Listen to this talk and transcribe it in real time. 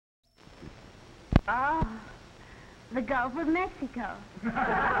Oh, the Gulf of Mexico.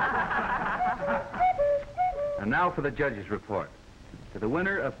 And now for the judge's report. To the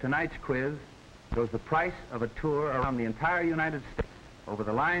winner of tonight's quiz goes the price of a tour around the entire United States over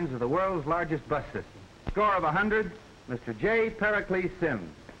the lines of the world's largest bus system. Score of 100, Mr. J. Pericles Sims.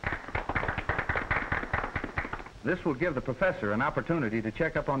 This will give the professor an opportunity to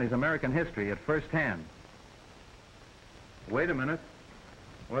check up on his American history at first hand. Wait a minute.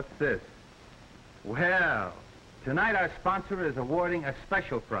 What's this? Well, tonight our sponsor is awarding a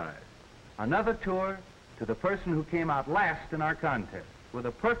special prize. Another tour to the person who came out last in our contest with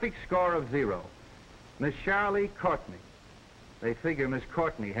a perfect score of 0, Miss Shirley Courtney. They figure Miss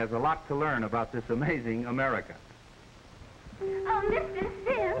Courtney has a lot to learn about this amazing America. Oh, Mr.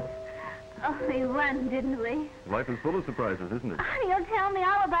 Sims. Oh, we won, didn't we? Life is full of surprises, isn't it? Oh, you'll tell me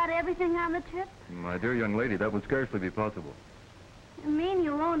all about everything on the trip? My dear young lady, that would scarcely be possible. You mean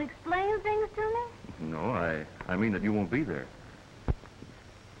you won't explain things to me? No, I mean that you won't be there.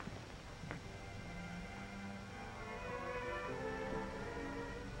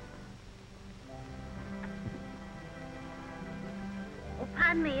 Oh,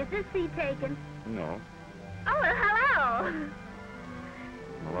 pardon me, is this seat taken? No. Oh, well, hello.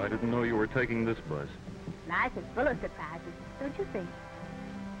 Well, I didn't know you were taking this bus. Life is full of surprises, don't you think?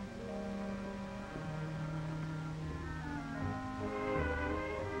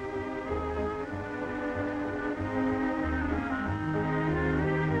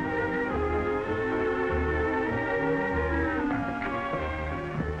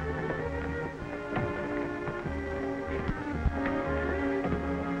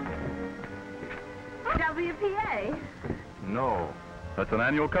 WPA? No. That's an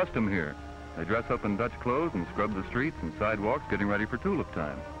annual custom here. They dress up in Dutch clothes and scrub the streets and sidewalks getting ready for tulip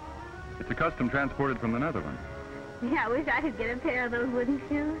time. It's a custom transported from the Netherlands. Yeah, I wish I could get a pair of those wooden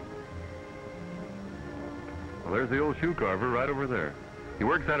shoes. Well, there's the old shoe carver right over there. He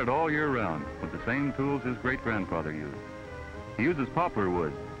works at it all year round with the same tools his great-grandfather used. He uses poplar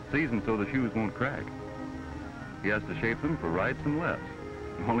wood, seasoned so the shoes won't crack. He has to shape them for rights and lefts.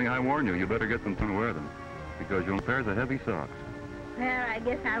 Only I warn you, you better get them to wear them, because you'll pairs of heavy socks. Well, I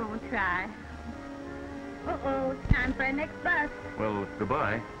guess I won't try. Uh-oh, it's time for our next bus. Well,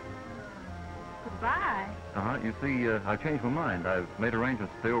 goodbye. Goodbye. You see, I've changed my mind. I've made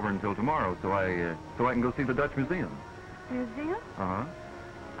arrangements to stay over until tomorrow, so I can go see the Dutch Museum. Museum? Uh-huh.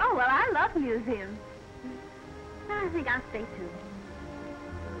 Oh, well, I love museums. I think I'll stay, too.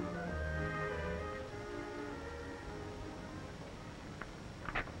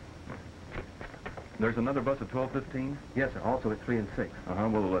 There's another bus at 12:15? Yes, sir. Also at 3 and 6.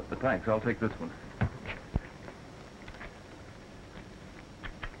 Well, thanks. I'll take this one.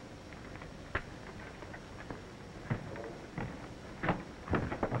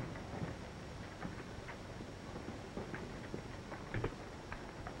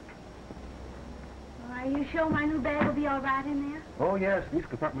 Are you sure my new bag will be all right in there? Oh, yes. These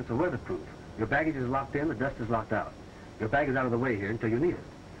compartments are weatherproof. Your baggage is locked in, the dust is locked out. Your bag is out of the way here until you need it.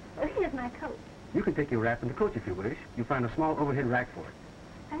 Well, here's my coat. You can take your wrap in the coach if you wish. You'll find a small overhead rack for it.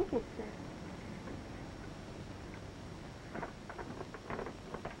 Thank you, sir.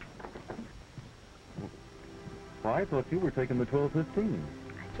 Well, I thought you were taking the 12:15.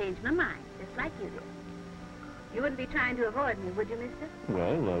 I changed my mind, just like you did. You wouldn't be trying to avoid me, would you, mister?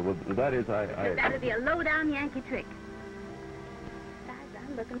 Well, that is, That'd be a low-down Yankee trick. Besides,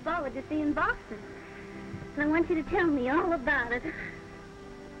 I'm looking forward to seeing Boston. And I want you to tell me all about it.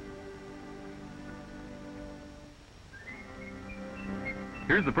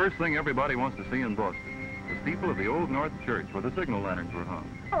 Here's the first thing everybody wants to see in Boston. The steeple of the Old North Church where the signal lanterns were hung.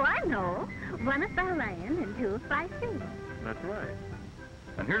 Oh, I know. One is by land and two is by sea. That's right.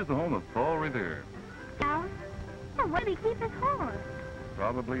 And here's the home of Paul Revere. House? Oh, where did he keep his horse?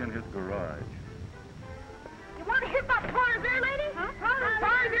 Probably in his garage. You want to hear about Paul Revere, lady? Huh?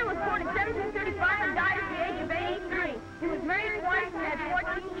 Paul Revere was born in 1735 and died at the age of 83. He was married twice and had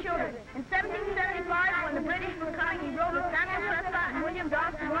 14 children. In 1775, when the British were coming, he rode with Samuel Prescott and William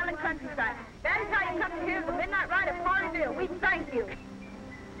Dawson on the countryside. That is how you come to hear the midnight ride at Paul Revere. We thank you.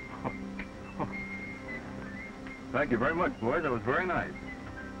 Thank you very much, boys. That was very nice.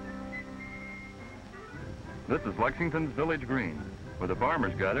 This is Lexington's village green, where the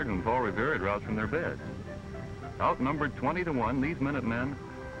farmers gathered when Paul Revere had roused from their beds. Outnumbered 20 to 1, these Minutemen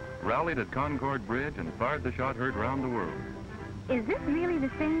rallied at Concord Bridge and fired the shot heard round the world. Is this really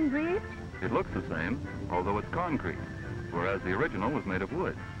the same bridge? It looks the same, although it's concrete, whereas the original was made of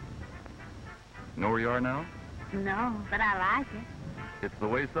wood. Know where you are now? No, but I like it. It's the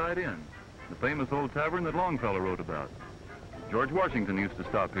Wayside Inn, the famous old tavern that Longfellow wrote about. George Washington used to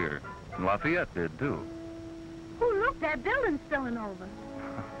stop here And Lafayette did, too. Oh, look, that building's spilling over.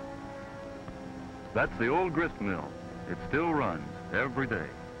 That's the old grist mill. It still runs every day.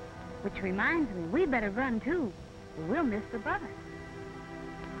 Which reminds me, we better run, too. Or we'll miss the bus.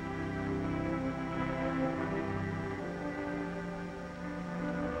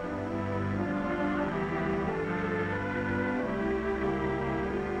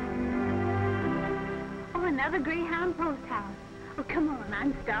 Oh, another Greyhound post house. Oh, come on,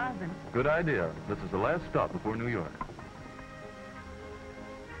 I'm starving. Good idea. This is the last stop before New York.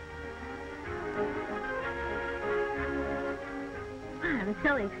 I'm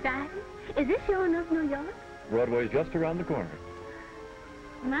so excited. Is this sure enough New York? Broadway's just around the corner.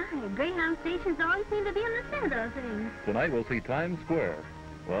 My, Greyhound stations always seem to be in the center of things. Tonight we'll see Times Square.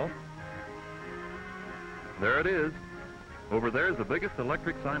 Well, there it is. Over there's the biggest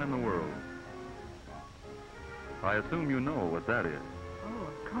electric sign in the world. I assume you know what that is. Oh,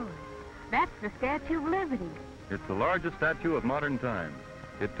 of course. That's the Statue of Liberty. It's the largest statue of modern times.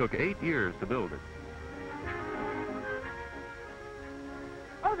 It took 8 years to build it.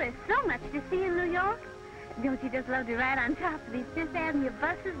 Oh, there's so much to see in New York. Don't you just love to ride on top of these Fifth Avenue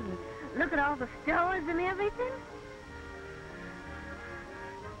buses and look at all the stores and everything?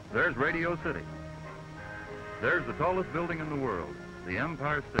 There's Radio City. There's the tallest building in the world, the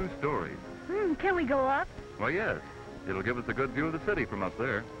Empire State. 2 stories. Can we go up? Why, yes. It'll give us a good view of the city from up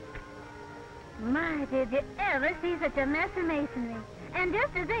there. My, did you ever see such a mess of masonry? And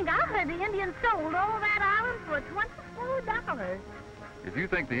just to think, I heard the Indians sold all that island for $24. If you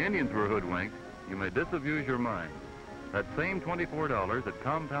think the Indians were hoodwinked, you may disabuse your mind. That same $24 at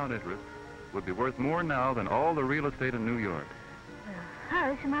compound interest would be worth more now than all the real estate in New York.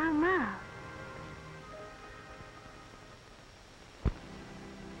 Hush my mouth.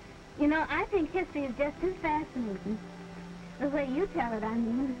 You know, I think history is just too fascinating. The way you tell it, I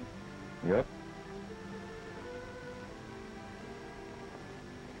mean. Yep.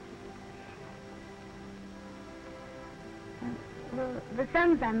 Well, the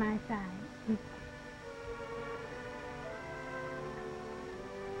sun's on my side.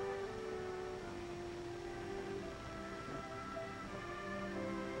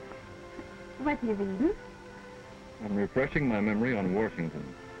 What are you reading? I'm refreshing my memory on Washington.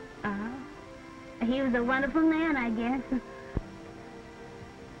 Oh. He was a wonderful man, I guess.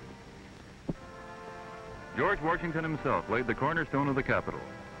 George Washington himself laid the cornerstone of the Capitol.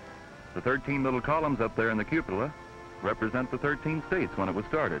 The 13 little columns up there in the cupola represent the 13 states when it was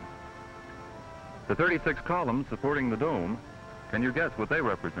started. The 36 columns supporting the dome, can you guess what they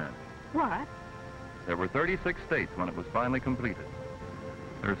represent? What? There were 36 states when it was finally completed.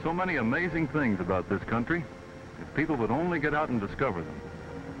 There are so many amazing things about this country, if people would only get out and discover them.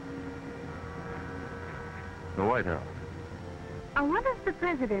 The White House. I wonder if the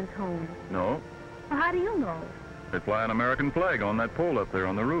president's home. No, Well, how do you know? they fly an American flag on that pole up there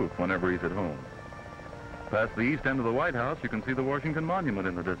on the roof whenever he's at home. Past the east end of the White House, you can see the Washington Monument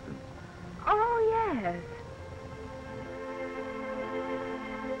in the distance. Oh, yes.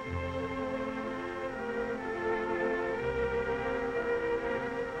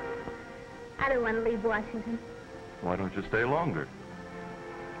 I don't want to leave Washington. Why don't you stay longer?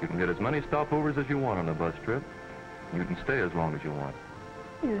 You can get as many stopovers as you want on a bus trip. You can stay as long as you want.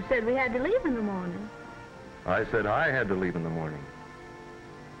 You said we had to leave in the morning. I said I had to leave in the morning.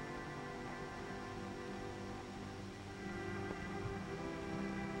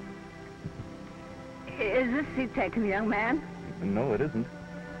 Is this seat taken, young man? No, it isn't.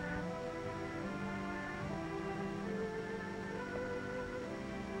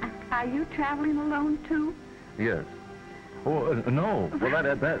 Are you traveling alone, too? Yes. Oh, no. Well, that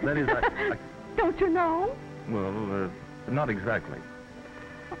is... Don't you know? well, not exactly.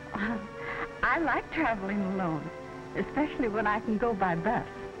 I like traveling alone, especially when I can go by bus.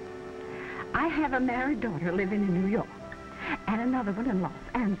 I have a married daughter living in New York and another one in Los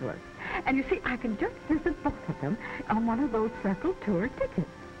Angeles. And you see, I can just visit both of them on one of those circle tour tickets.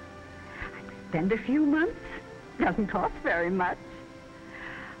 I spend a few months. Doesn't cost very much.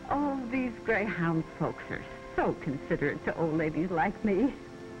 Oh, these Greyhound folks are so considerate to old ladies like me.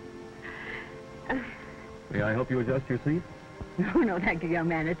 May I help you adjust your seat? No, thank you, young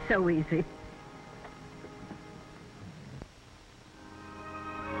man. It's so easy.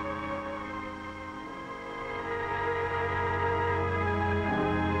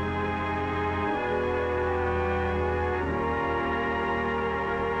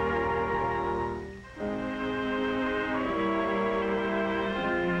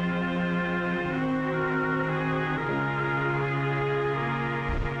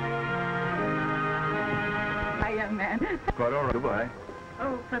 Quite all right. Goodbye.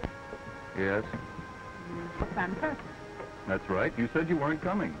 Oh, but Yes, On purpose. that's right. You said you weren't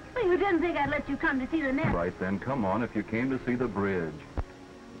coming. Well, you didn't think I'd let you come to see the nest. Right then, come on if you came to see the bridge.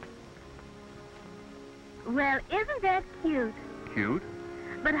 Well, isn't that cute? Cute?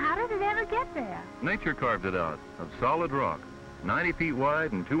 But how did it ever get there? Nature carved it out of solid rock, 90 feet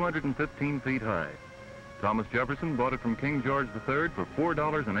wide and 215 feet high. Thomas Jefferson bought it from King George III for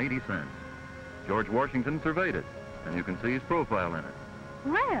 $4.80. George Washington surveyed it, and you can see his profile in it.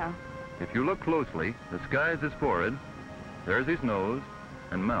 Well, If you look closely, the sky is his forehead, there's his nose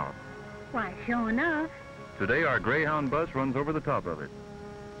and mouth. why, sure enough. Today our Greyhound bus runs over the top of it.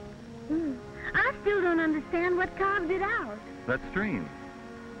 I still don't understand what carved it out. That stream,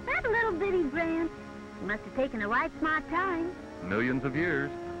 That little bitty branch must have taken a right smart time. millions of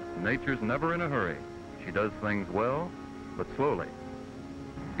years. Nature's never in a hurry. She does things well, but slowly.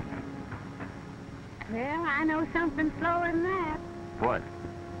 Well, I know something slower than that. What?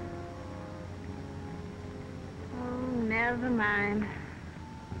 Oh, never mind.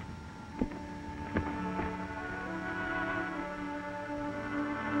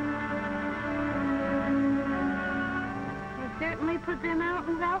 They certainly put their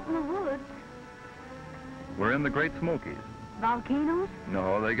mountains out in the woods. We're in the Great Smokies. Volcanoes?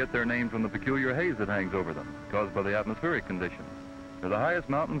 No, they get their name from the peculiar haze that hangs over them, caused by the atmospheric conditions. They're the highest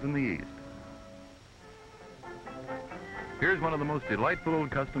mountains in the east. Here's one of the most delightful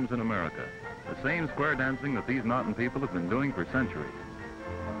old customs in America, the same square dancing that these mountain people have been doing for centuries.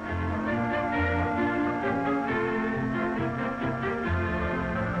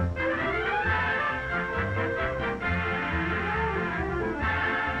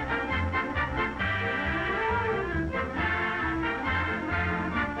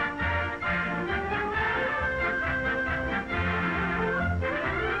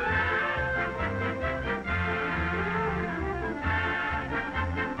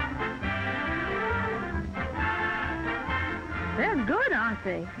 They're good, aren't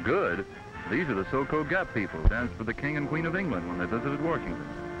they? Good. These are the so-called Gap people who danced for the King and Queen of England when they visited Washington.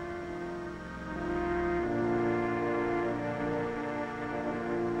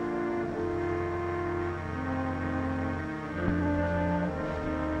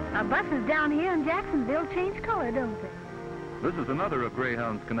 Our buses down here in Jacksonville change color, don't they? This is another of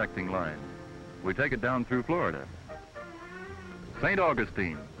Greyhound's connecting lines. We take it down through Florida. St.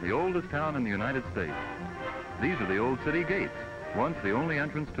 Augustine, the oldest town in the United States. These are the old city gates, once the only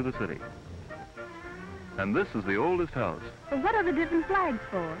entrance to the city. And this is the oldest house. Well, what are the different flags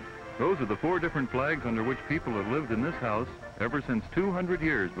for? Those are the 4 different flags under which people have lived in this house ever since 200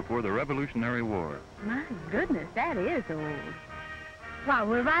 years before the Revolutionary War. My goodness, that is old. Why,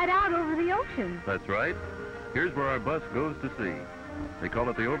 we're right out over the ocean. That's right. Here's where our bus goes to sea. They call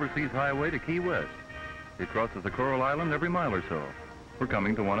it the Overseas Highway to Key West. It crosses the Coral Island every mile or so. We're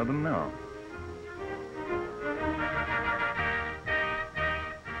coming to one of them now.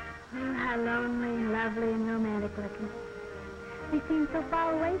 Oh, how lonely and lovely and romantic looking. They seem so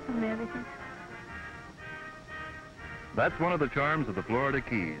far away from everything. That's one of the charms of the Florida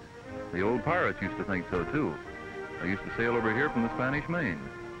Keys. The old pirates used to think so, too. They used to sail over here from the Spanish Main,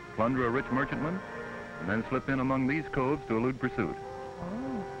 plunder a rich merchantman, and then slip in among these coves to elude pursuit.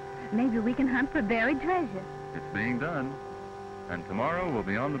 Oh, maybe we can hunt for buried treasure. It's being done. And tomorrow we'll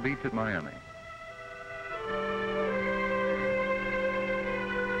be on the beach at Miami.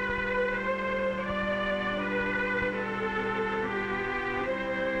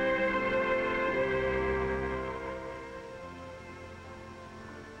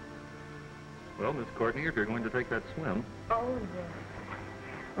 Well, Miss Courtney, if you're going to take that swim. Oh, yes.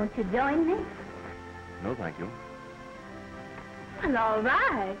 Won't you join me? No, thank you. Well, all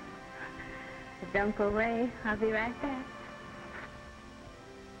right. But don't go away. I'll be right back.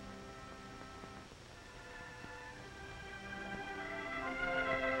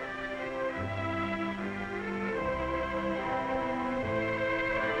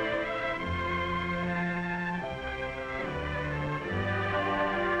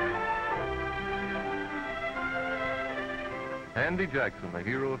 Andy Jackson, the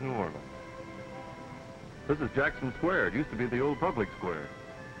hero of New Orleans. This is Jackson Square. It used to be the old public square.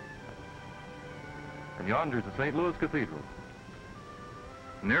 And yonder's the St. Louis Cathedral.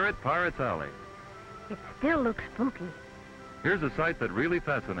 Near it, Pirates Alley. It still looks spooky. Here's a sight that really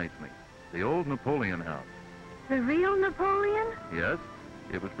fascinates me. The old Napoleon House. The real Napoleon? Yes,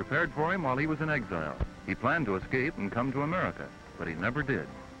 it was prepared for him while he was in exile. He planned to escape and come to America, but he never did.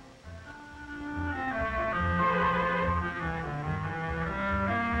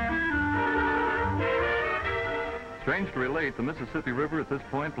 Strange to relate, the Mississippi River at this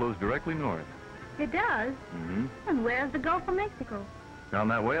point flows directly north. It does. Mm-hmm. And where's the Gulf of Mexico? Down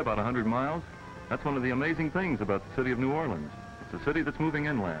that way, about 100 miles. That's one of the amazing things about the city of New Orleans. It's a city that's moving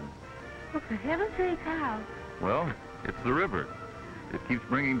inland. Well, for heaven's sake, how? Well, it's the river. It keeps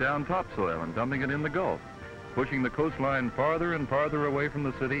bringing down topsoil and dumping it in the Gulf, pushing the coastline farther and farther away from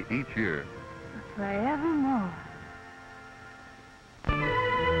the city each year. Forevermore.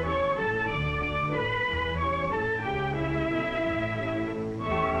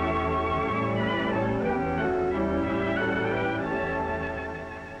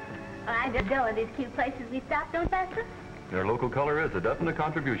 I just go in these cute places we stop, don't Buster? Their local color is a definite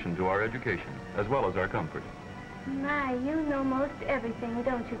contribution to our education, as well as our comfort. My, you know most everything,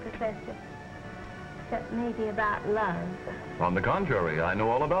 don't you, Professor? Except maybe about love. On the contrary, I know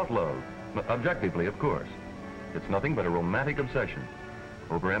all about love. Objectively, of course. It's nothing but a romantic obsession,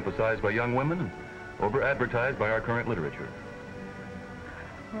 overemphasized by young women and over-advertised by our current literature.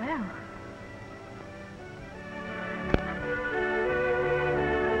 Well...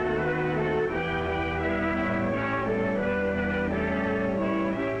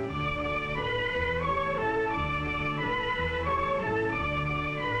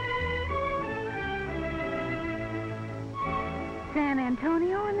 San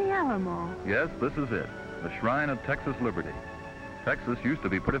Antonio and the Alamo. Yes, this is it. The shrine of Texas liberty. Texas used to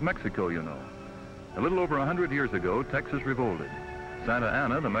be part of Mexico, you know. A little over 100 years ago, Texas revolted. Santa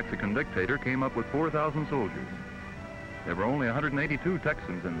Anna, the Mexican dictator, came up with 4,000 soldiers. There were only 182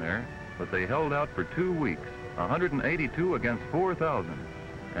 Texans in there, but they held out for 2 weeks, 182 against 4,000,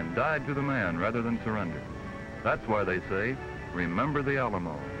 and died to the man rather than surrender. That's why they say, remember the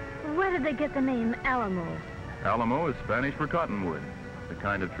Alamo. Where did they get the name Alamo? Alamo is Spanish for cottonwood, the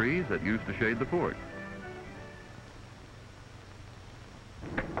kind of trees that used to shade the fort.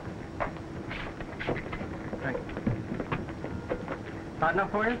 Thank you. Hot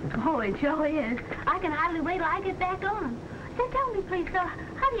enough for you? Oh, it sure is. I can hardly wait till I get back on. Say, tell me, please, sir,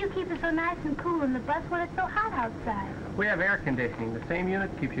 how do you keep it so nice and cool in the bus when it's so hot outside? We have air conditioning. The same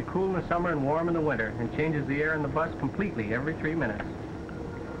unit keeps you cool in the summer and warm in the winter and changes the air in the bus completely every 3 minutes.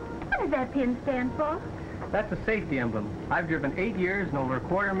 What does that pin stand for? That's a safety emblem. I've driven 8 years and over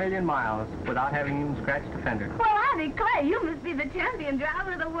 250,000 miles without having even scratched a fender. Well, I declare, you must be the champion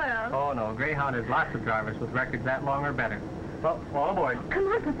driver of the world. Oh, no. Greyhound has lots of drivers with records that long or better. Well, all aboard. Come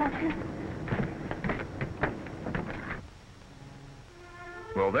on, Professor.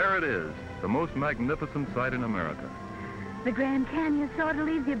 Well, there it is, the most magnificent sight in America. The Grand Canyon sort of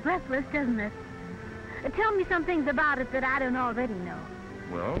leaves you breathless, doesn't it? Tell me some things about it that I don't already know.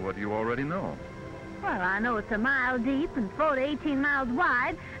 Well, what do you already know? Well, I know it's a mile deep and 4 to 18 miles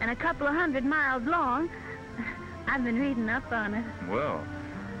wide and a couple of 100 miles long. I've been reading up on it. Well,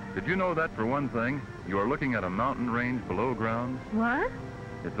 did you know that, for one thing, you are looking at a mountain range below ground? What?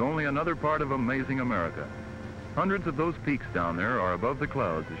 It's only another part of amazing America. Hundreds of those peaks down there are above the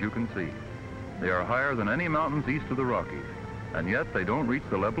clouds, as you can see. They are higher than any mountains east of the Rockies, and yet they don't reach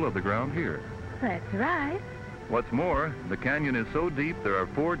the level of the ground here. That's right. What's more, the canyon is so deep there are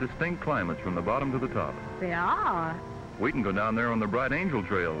 4 distinct climates from the bottom to the top. They are. We can go down there on the Bright Angel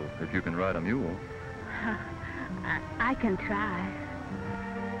Trail if you can ride a mule. I can try.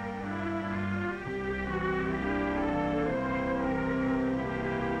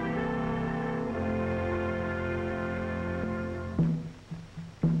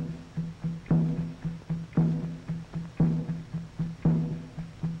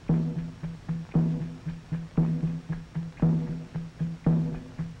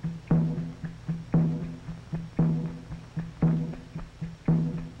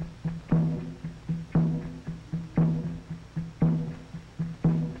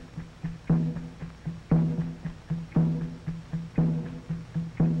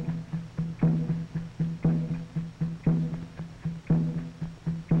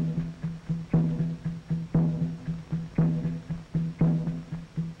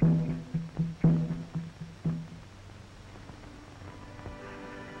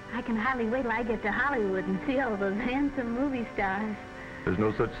 I can hardly wait till I get to Hollywood and see all those handsome movie stars. There's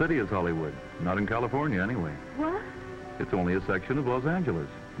no such city as Hollywood. Not in California, anyway. What? It's only a section of Los Angeles,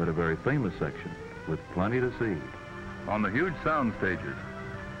 but a very famous section, with plenty to see. On the huge sound stages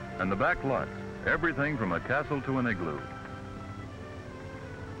and the back lots, everything from a castle to an igloo.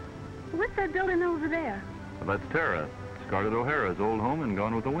 What's that building over there? Well, that's Terra, Scarlett O'Hara's old home in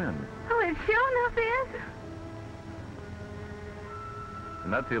Gone with the Wind. Oh, it sure enough is.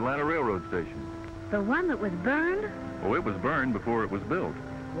 And that's the Atlanta Railroad Station. The one that was burned? Oh, it was burned before it was built.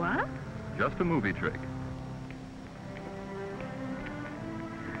 What? Just a movie trick.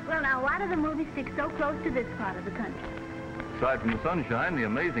 Well, now, why do the movies stick so close to this part of the country? Aside from the sunshine, the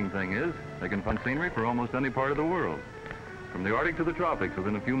amazing thing is they can find scenery for almost any part of the world. from the Arctic to the tropics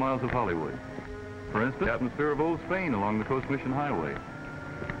within a few miles of Hollywood. For instance, the atmosphere of Old Spain along the Coast Mission Highway.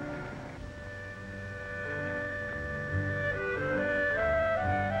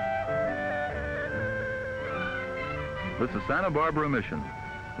 This is Santa Barbara Mission,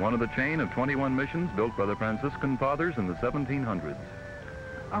 one of the chain of 21 missions built by the Franciscan Fathers in the 1700s.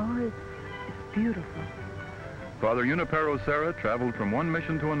 Oh, it's beautiful. Father Junipero Serra traveled from one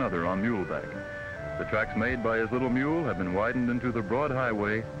mission to another on muleback. The tracks made by his little mule have been widened into the broad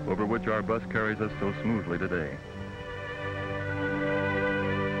highway over which our bus carries us so smoothly today.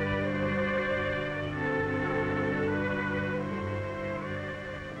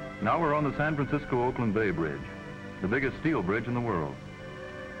 Now we're on the San Francisco-Oakland Bay Bridge, the biggest steel bridge in the world.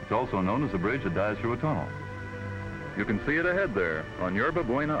 It's also known as the bridge that dives through a tunnel. You can see it ahead there on Yerba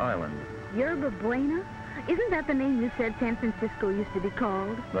Buena Island. Yerba Buena? Isn't that the name you said San Francisco used to be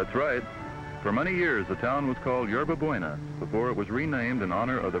called? That's right. For many years, the town was called Yerba Buena before it was renamed in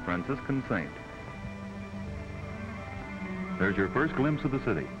honor of the Franciscan saint. There's your first glimpse of the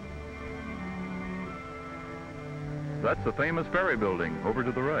city. That's the famous ferry building over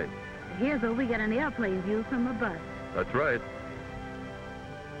to the right. Here's where we get an airplane view from a bus. That's right.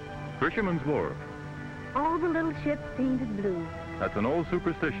 Fisherman's Wharf. All the little ships painted blue. That's an old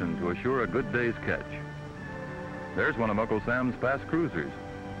superstition to assure a good day's catch. There's one of Uncle Sam's past cruisers.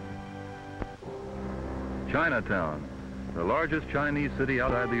 Chinatown, the largest Chinese city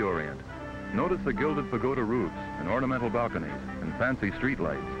outside the Orient. Notice the gilded pagoda roofs and ornamental balconies and fancy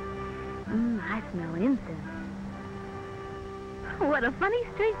streetlights. I smell incense. What a funny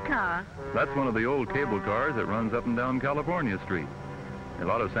streetcar. That's one of the old cable cars that runs up and down California Street. A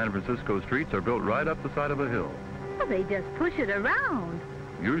lot of San Francisco streets are built right up the side of a hill. Well, they just push it around.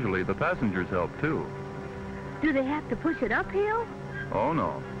 Usually the passengers help too. Do they have to push it uphill? Oh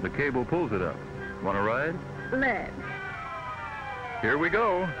no, the cable pulls it up. Want to ride? Let's. Here we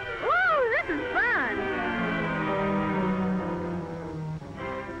go. Woo, this is fun.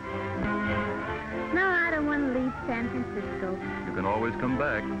 No, I don't want to leave San Francisco. You can always come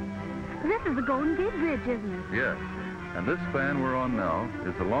back. This is the Golden Gate Bridge, isn't it? Yes, and this span we're on now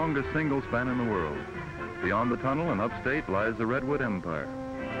is the longest single span in the world. Beyond the tunnel and upstate lies the Redwood Empire.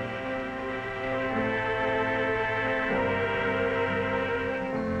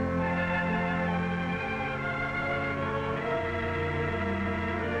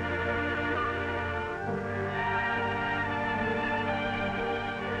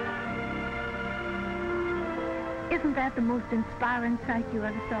 Isn't that the most inspiring sight you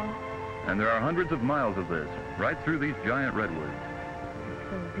ever saw? And there are hundreds of miles of this, right through these giant redwoods.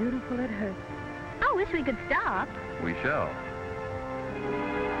 So beautiful it hurts. I wish we could stop. We shall.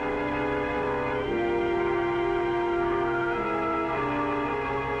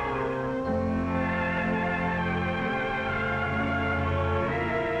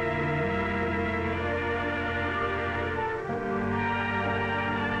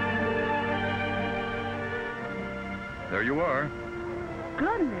 There you are.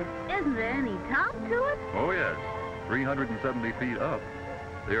 Goodness, isn't there any top to it? Oh yes, 370 feet up.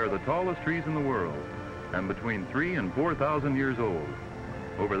 They are the tallest trees in the world, and between 3,000 and 4,000 years old.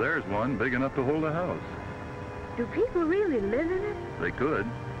 Over there's one big enough to hold a house. Do people really live in it? They could,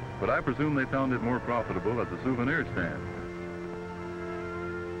 but I presume they found it more profitable as a souvenir stand.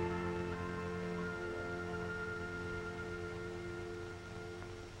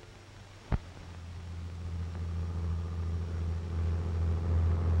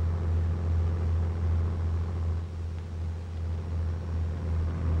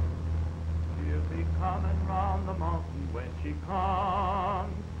 Coming round the mountain when she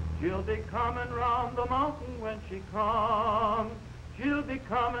comes. She'll be coming round the mountain when she comes. She'll be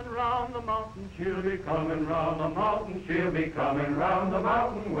coming round the mountain. She'll be coming round the mountain. She'll be coming round the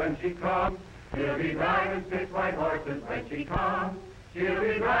mountain when she comes. She'll be driving 6 white horses when she comes. She'll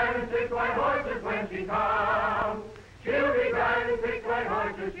be driving 6 white horses when she comes. She'll be driving 6 white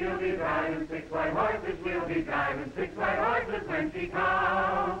horses. She'll be driving 6 white horses. She'll be driving 6 white horses when she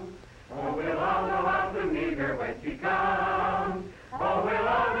comes. Oh, we'll all go out to meet her when she comes. Oh, we'll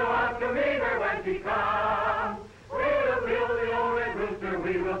all go out to meet her when she comes. We'll kill the old red rooster,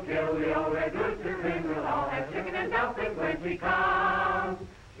 we will kill the old red rooster, and we'll all have chicken and dumplings when she comes.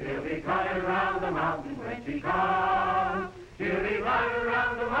 She'll be coming round the mountain when she comes. She'll be running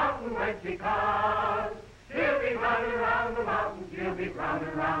round the mountain when she comes. She'll be running round the mountain, she'll be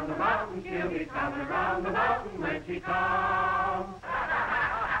running round the mountain, she'll be coming round the mountain when she comes.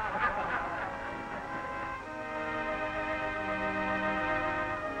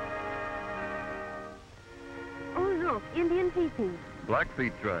 Oh, look, Indian teepees.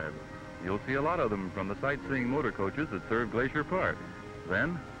 Blackfeet tribe. You'll see a lot of them from the sightseeing motor coaches that serve Glacier Park.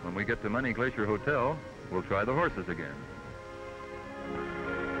 Then, when we get to Money Glacier Hotel, we'll try the horses again.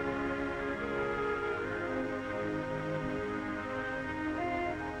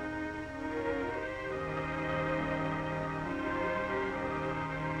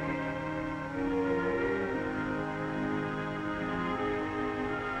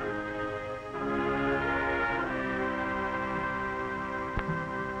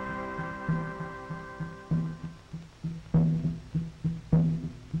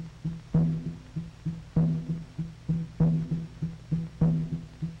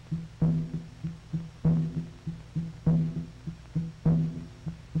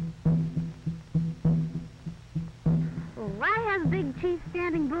 Why has Big Chief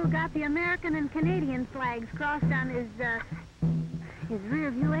Standing Bull got the American and Canadian flags crossed on his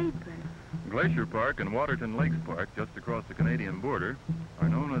rear view apron? Glacier Park and Waterton Lakes Park, just across the Canadian border, are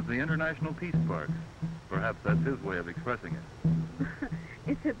known as the International Peace Parks. Perhaps that's his way of expressing it.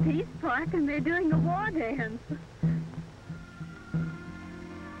 It's a peace park and they're doing a war dance.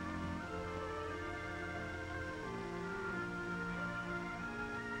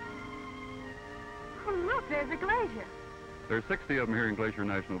 Oh, look, there's a glacier. There's 60 of them here in Glacier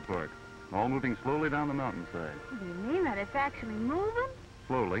National Park, all moving slowly down the mountainside. Do you mean that it's actually moving?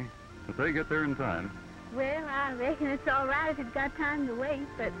 Slowly, but they get there in time. Well, I reckon it's all right if it's got time to wait,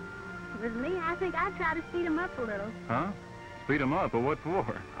 but with me, I think I'd try to speed 'em up a little. Huh? Speed them up, but what for?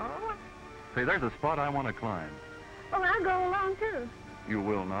 Oh, Say, there's a spot I want to climb. well, I'll go along, too. You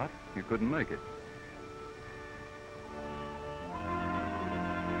will not. You couldn't make it.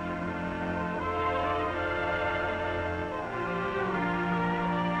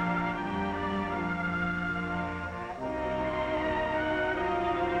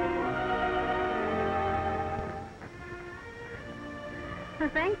 Well,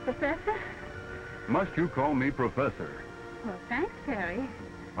 thanks, Professor. Must you call me Professor? Well, thanks, Terry.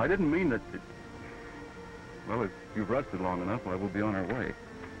 I didn't mean that... Well, if you've rested long enough, I will be on our way.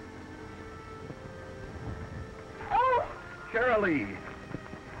 Oh! Shirley!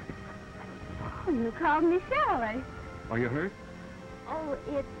 Oh, you called me Shirley. Are you hurt? Oh,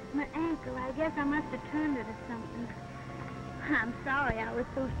 it's my ankle. I guess I must have turned it or something. I'm sorry I was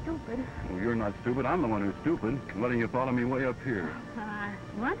so stupid. Well, you're not stupid. I'm the one who's stupid, letting you follow me way up here. Well, I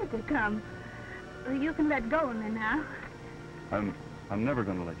wanted to come. Well, you can let go of me now. I'm never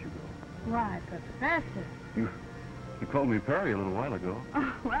going to let you go. Why, Professor? You called me Perry a little while ago.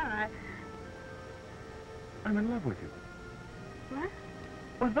 Oh, well, I'm in love with you. What?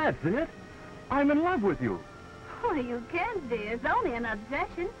 Well, that's it. I'm in love with you. Oh, you can't be. It's only an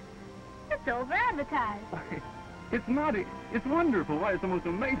obsession. It's over-advertised. It's not. It's wonderful. Why, it's the most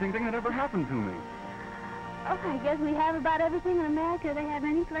amazing thing that ever happened to me. Oh, I guess we have about everything in America they have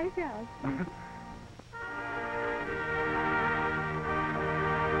any place else.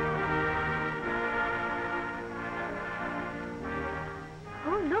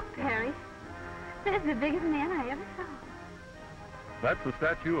 Oh, look, Perry. There's the biggest man I ever saw. That's the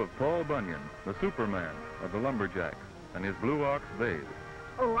statue of Paul Bunyan, the Superman of the lumberjacks, and his blue ox babe.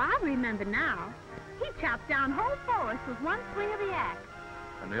 Oh, I remember now. He chopped down whole forests with one swing of the axe.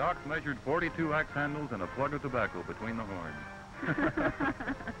 And the ox measured 42 axe handles and a plug of tobacco between the horns.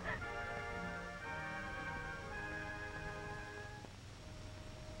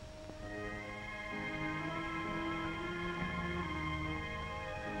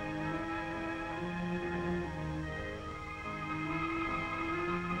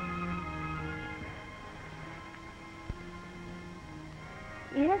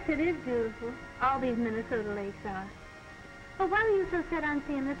 Yes, it is beautiful. All these Minnesota lakes are. Well, why are you so set on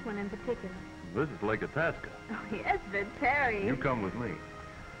seeing this one in particular? This is Lake Itasca. Oh, yes, but Terry... You come with me.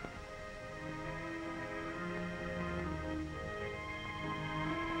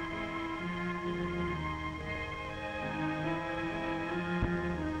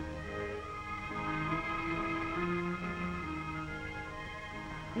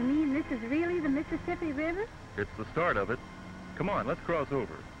 You mean this is really the Mississippi River? It's the start of it. Come on, let's cross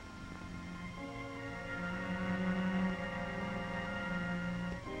over.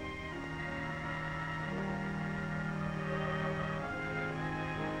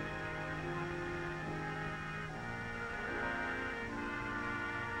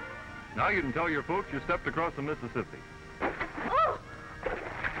 Now you can tell your folks you stepped across the Mississippi. Oh!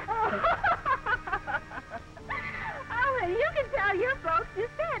 Oh! Oh, and you can tell your folks you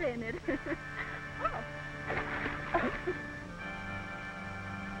sat in it. Oh.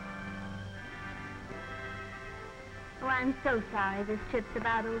 Oh, I'm so sorry this trip's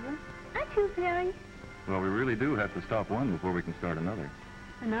about over. Aren't you, Perry? Well, we really do have to stop one before we can start another.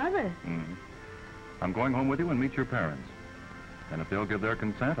 Another? Mm-hmm. I'm going home with you and meet your parents. And if they'll give their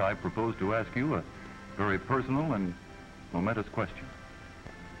consent, I propose to ask you a very personal and momentous question.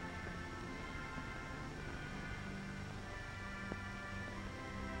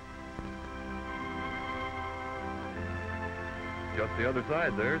 Just the other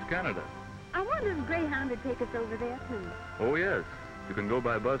side, there's Canada. I wonder if Greyhound would take us over there, too. Oh, yes. You can go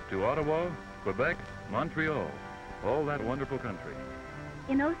by bus to Ottawa, Quebec, Montreal. All that wonderful country.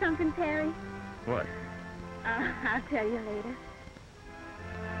 You know something, Terry? What? I'll tell you later.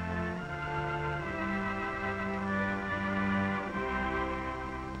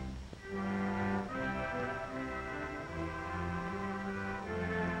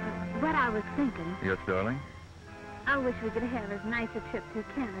 What I was thinking, Yes, darling? I wish we could have as nice a trip to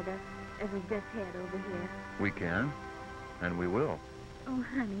Canada as we just had over here. We can, and we will. Oh,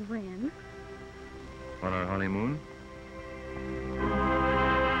 honey, when? On our honeymoon?